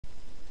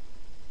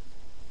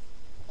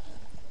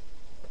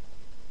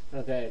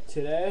Okay,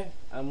 today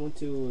I'm going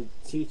to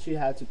teach you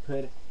how to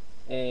put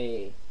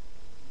a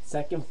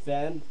second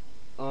fan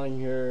on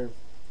your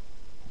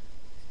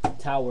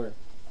tower.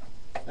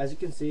 As you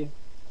can see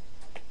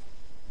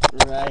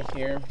right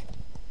here,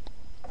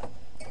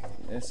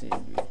 let's see,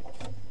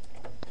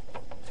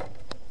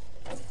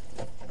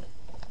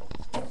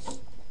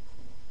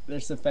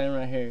 there's the fan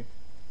right here.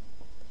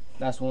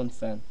 That's one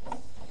fan,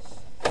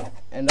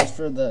 and that's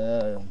for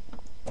the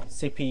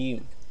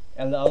CPU,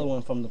 and the other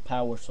one from the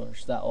power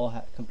source that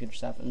all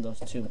computers have, in those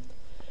two.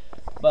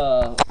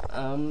 But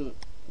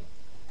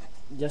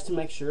just to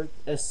make sure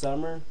it's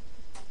summer,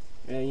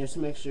 and just to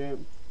make sure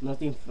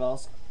nothing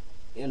falls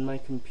in my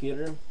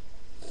computer,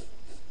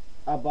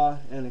 I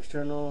bought an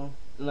internal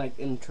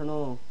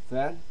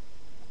fan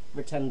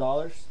for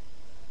 $10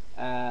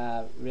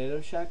 at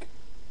Radio Shack.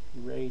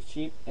 Very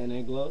cheap, and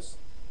it glows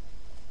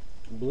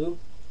blue.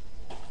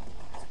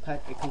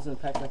 It comes in a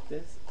pack like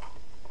this.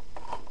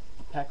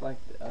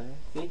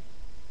 See?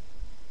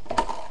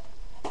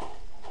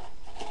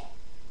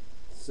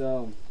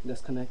 So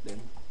that's connected.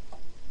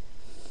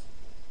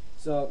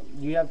 So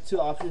you have two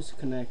options to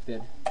connect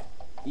it.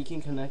 You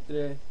can connect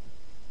it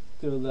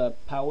through the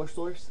power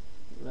source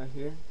right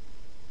here.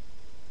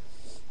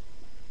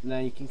 Now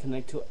you can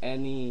connect to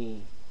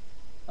any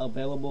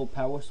available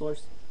power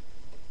source,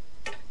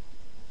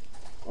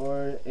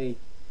 or it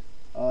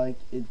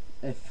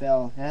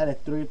fell. It had a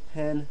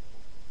 3-pin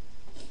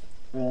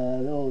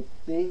little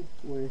thing.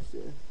 Where is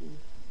it?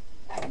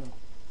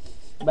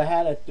 But it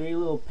had a 3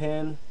 little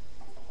pin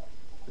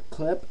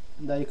clip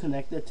that you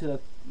connected to the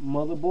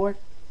motherboard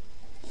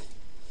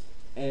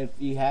if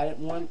you had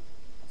one.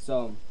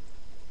 So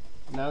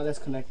now that's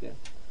connected.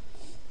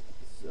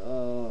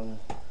 So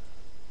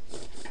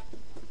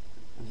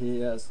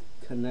just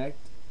connect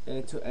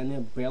it to any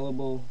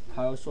available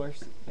power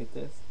source like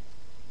this.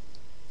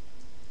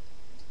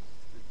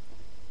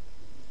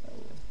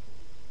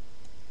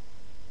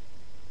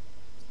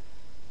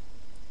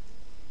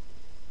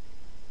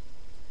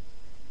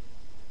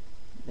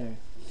 There.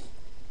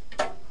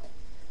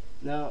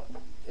 Now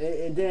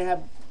it didn't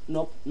have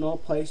no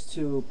place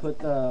to put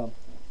the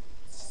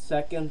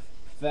second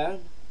fan.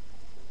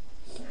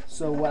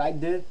 So what I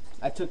did,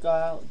 I took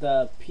out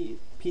the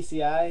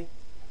PCI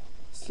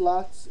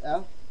slots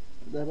out,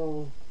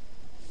 little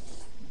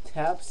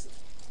tabs,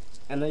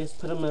 and I just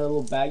put them in a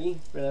little baggie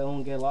where they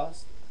don't get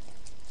lost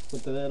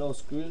with the little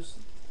screws.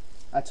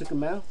 I took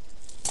them out,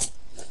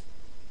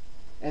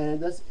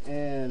 and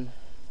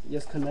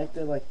just connect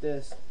it like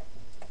this.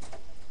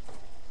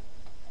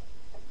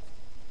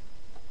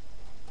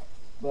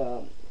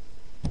 But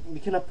we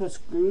cannot put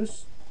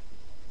screws,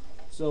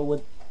 so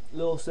with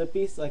little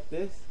zippies like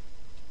this,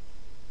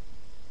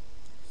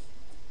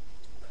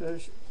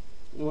 push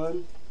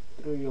one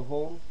through your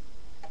hole,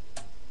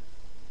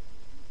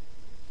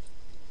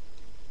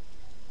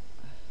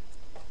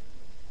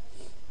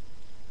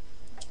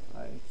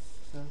 like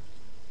so.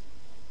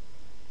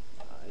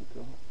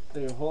 Go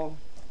through your hole.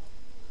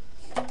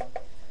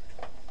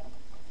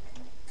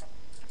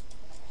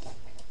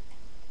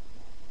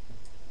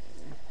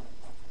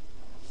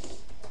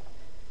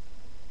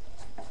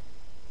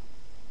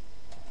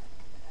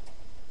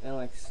 And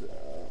like so.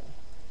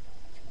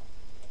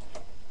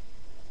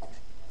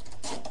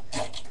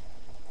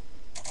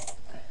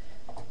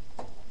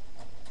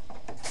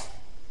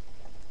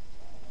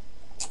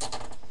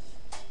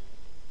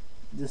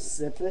 Just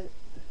zip it.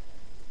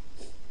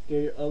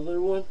 Get your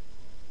other one.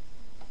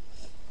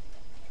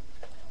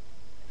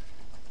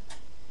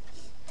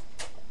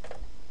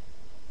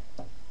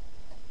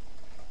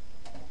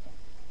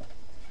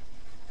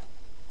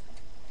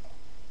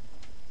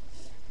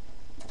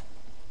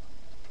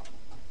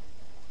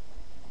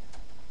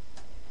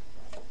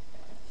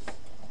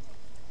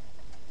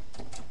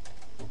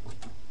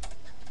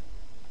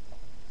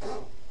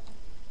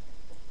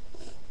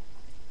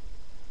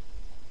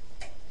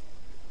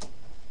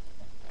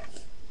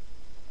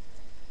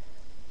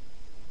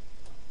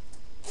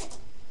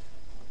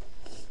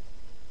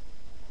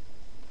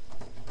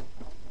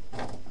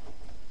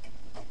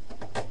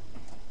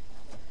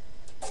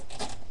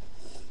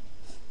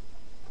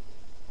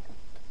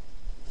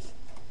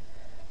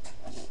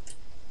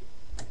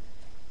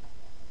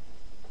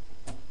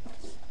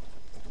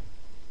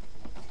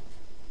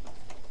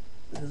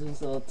 This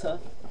one's a little tough.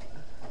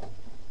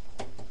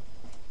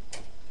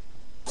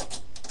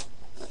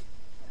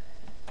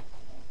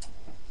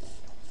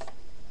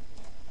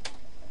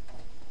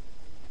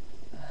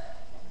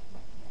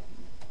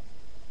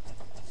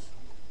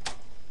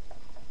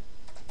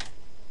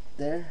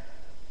 There.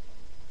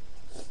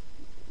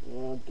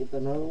 I'll get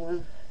another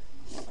one.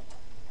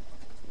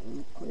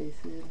 Place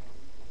it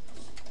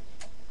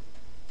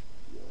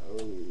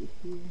over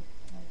here.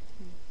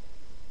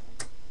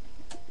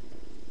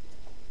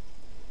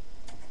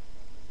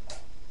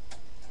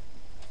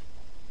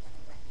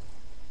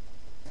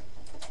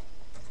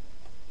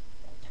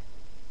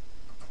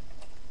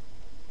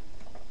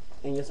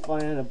 And just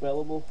find an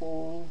available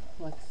hole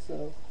like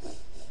so.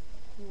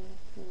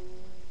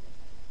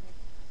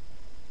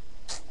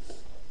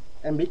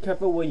 And be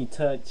careful what you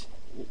touch.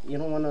 You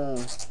don't want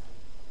to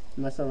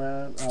mess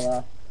around a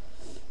lot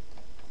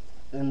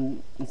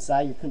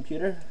inside your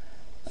computer.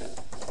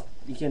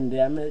 You can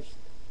damage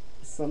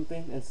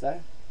something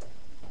inside.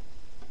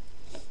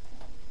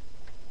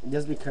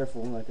 Just be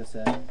careful, like I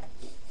said.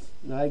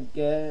 Now I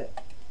get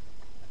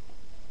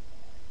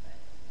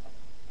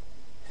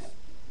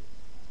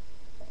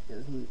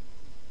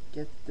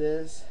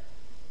this,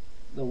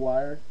 the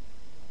wire,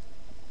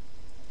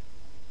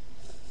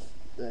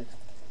 the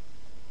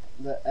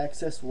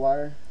excess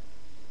wire.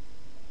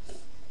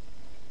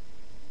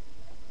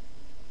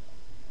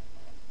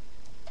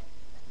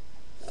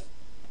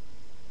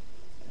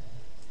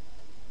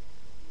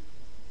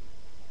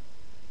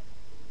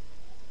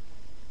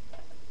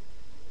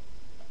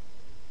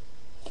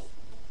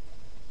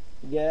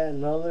 Get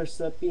another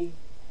suppy.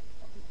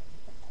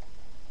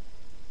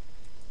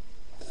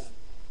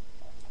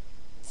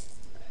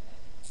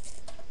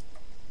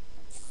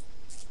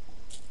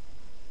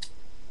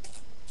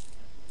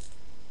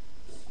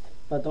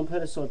 But don't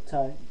put it so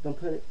tight. Don't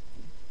put it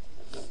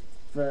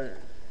for,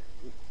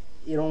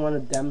 you don't want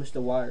to damage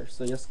the wire.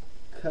 So just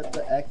cut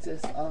the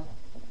excess off.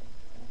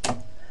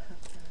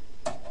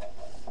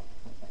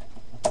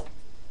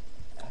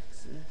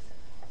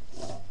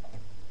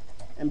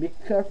 And be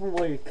careful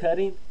while you're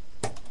cutting.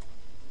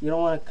 You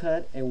don't want to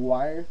cut a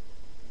wire.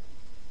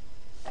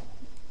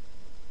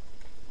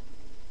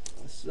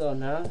 So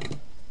now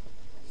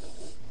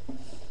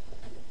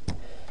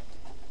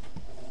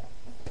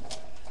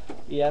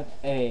you have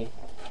a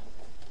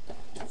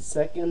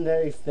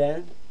secondary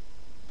fan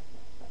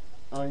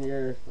on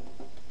your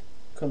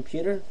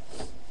computer.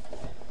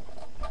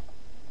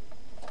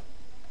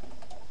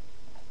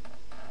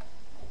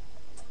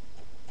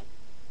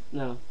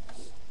 Now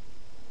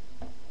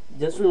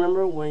just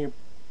remember when you're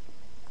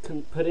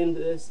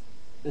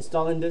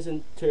installing this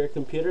into your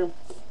computer,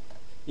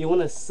 you want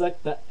to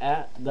suck the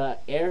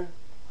air,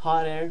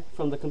 hot air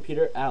from the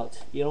computer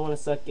out. You don't want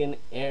to suck in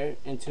air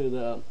into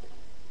the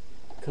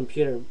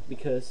computer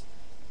because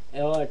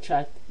it will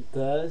attract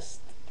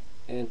dust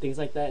and things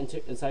like that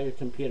inside your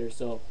computer.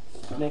 So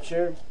make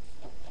sure,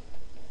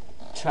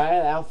 try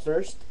it out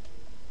first,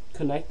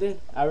 connect it.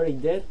 I already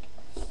did,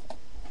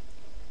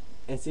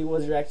 and see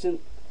what's your reaction.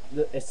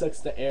 It sucks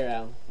the air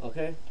out.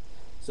 Okay,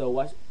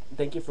 so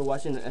thank you for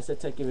watching the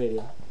SFTech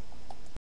video.